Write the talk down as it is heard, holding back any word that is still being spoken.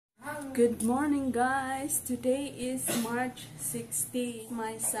Good morning, guys. Today is March 16,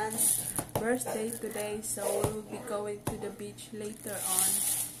 my son's birthday today, so we'll be going to the beach later on.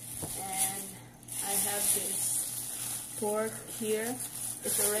 And I have this pork here.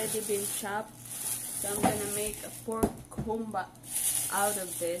 It's already been chopped, so I'm gonna make a pork humba out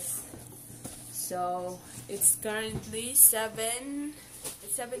of this. So it's currently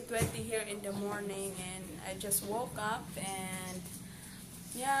 7:20 here in the morning, and I just woke up, and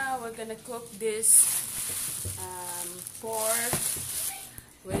yeah, we're gonna cook this pork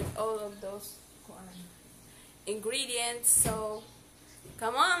with all of those ingredients. So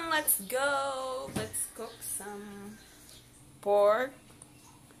come on, let's go. Let's cook some pork.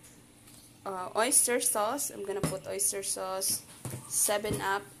 Oyster sauce. I'm gonna put oyster sauce,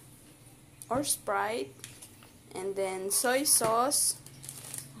 7-Up or Sprite, and then soy sauce,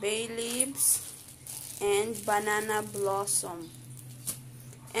 bay leaves, and banana blossom,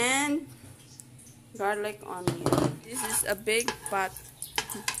 and garlic onion. This is a big pot.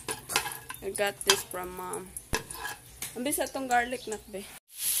 I got this from mom. Ang bisa tong garlic nut be.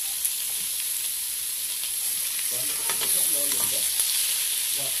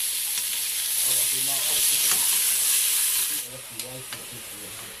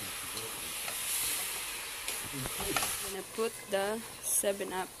 I'm gonna put the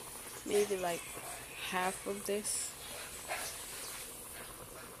 7-Up, maybe like half of this.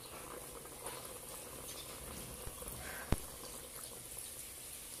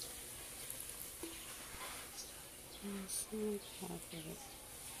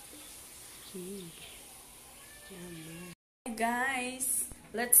 Hey guys,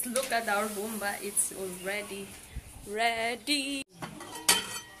 let's look at our humba. It's already ready.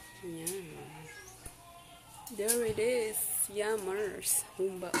 Yeah. There it is. Yummers.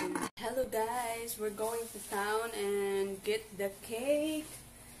 Humba. Hello guys, we're going to town and get the cake.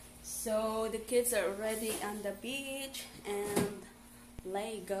 So the kids are already on the beach, and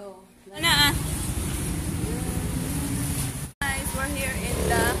let's go. Guys, we're here in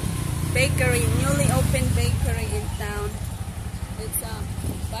the bakery, newly opened bakery in town. It's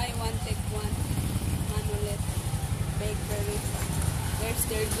buy one take one monolith bakery. There's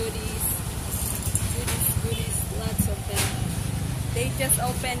their goodies, lots of them. They just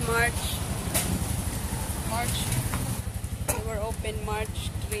opened March. They were open March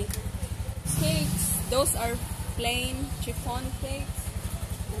 3. Cakes, those are plain chiffon cakes.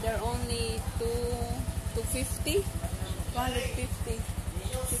 They're only 250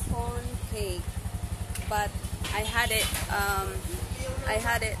 chiffon cake. But I had it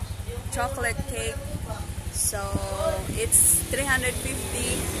chocolate cake, so it's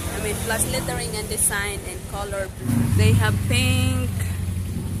 350. I mean, plus lettering and design and color. They have pink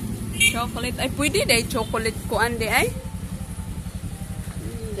chocolate. Ay, pwede day chocolate ko ande ay.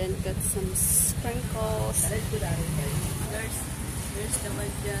 Then got some sprinkles. There's the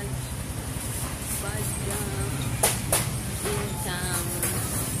bajaj. And some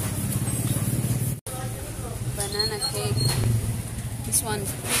banana cake. This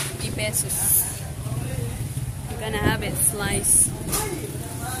one's 50 pesos. I'm gonna have it sliced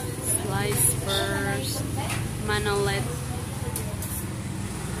first. Monolith.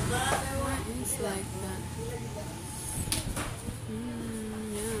 It's like that.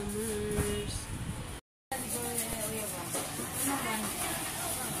 Yummers.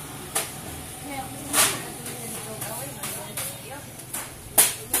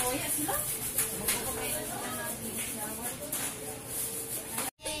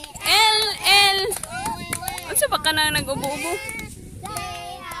 Ano ba ka na nag-ubo-ubo?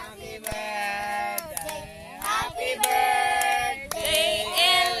 Happy birthday,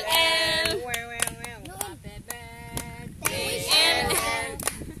 LL.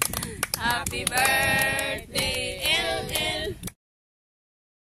 Happy birthday, LL.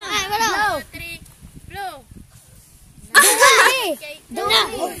 Ay, wala. Blow.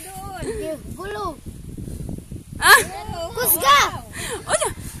 Blue. Ah? Kusga. Oya.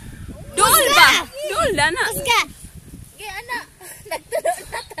 Dool ba? Dool dana. Kusga. Gi ana. Nagtulo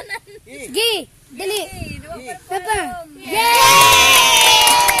na tanan. Gi. Dali. Pepper. Yay!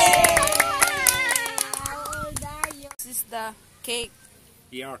 This is the cake.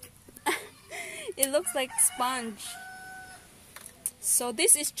 Yuck. It looks like sponge. So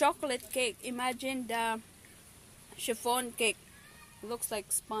this is chocolate cake. Imagine the chiffon cake. It looks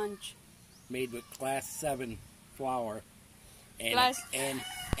like sponge. Made with class 7 flour and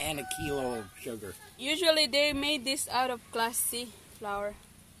and a kilo of sugar. Usually they made this out of class C flour.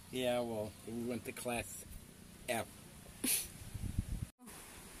 Yeah, well, we went to class F.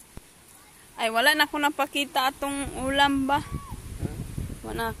 Ay, wala na ko napakita atong ulam ba?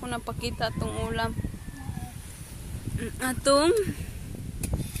 Wala ako napakita itong ulam. Atong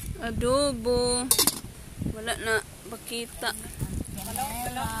adobo. Wala na pakita.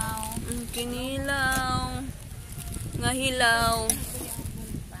 Kinilaw. Nga hilaw.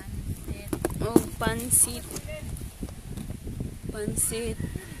 O pansit. Pansit.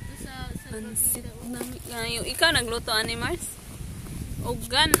 Pansit ngayon. Ikaw nagluto, ani Mars? O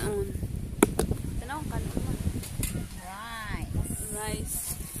ganon. Tanaw ka naman.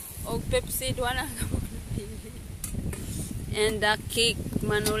 Rice. O Pepsi. Wala ka mo napili. And the cake.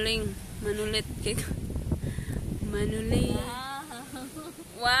 Manuling. Manulit cake. Manuling.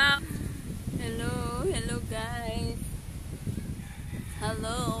 Wow. Hello. Hello guys.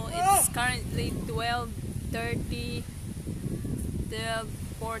 Hello. It's currently 12:30.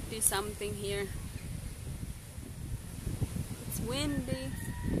 12:40 something here. It's windy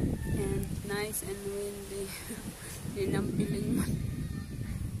and nice and windy. Nampiling man.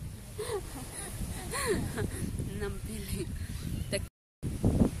 Nampiling.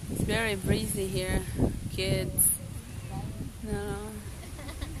 It's very breezy here, kids. No.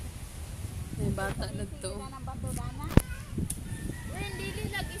 May bata na to. Hindi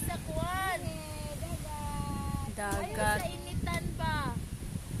lagi sa kuwan. Dagat. Sa initan pa.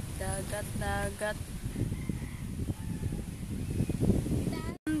 Dagat.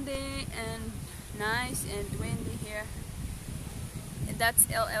 Windy and nice and windy here. That's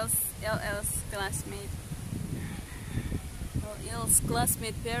LL's classmate. LL's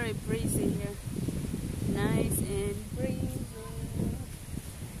classmate, very breezy here. Nice and breezy.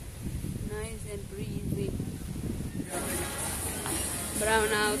 Nice and breezy. Brown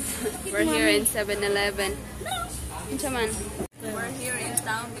out. We're here in 7-Eleven. We're here in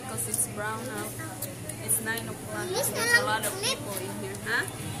town because it's brown out. It's 9 o'clock. There's a lot of people in here. Huh?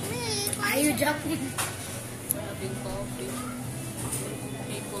 Are you joking? We're having coffee.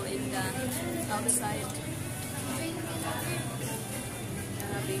 People in the outside.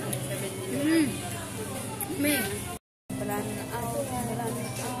 Having 7-Eleven.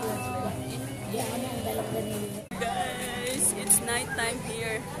 Brown out. Guys, it's night time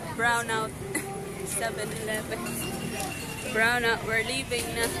here. Brown out. 7-Eleven. Brown out. We're leaving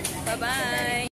na. Bye-bye.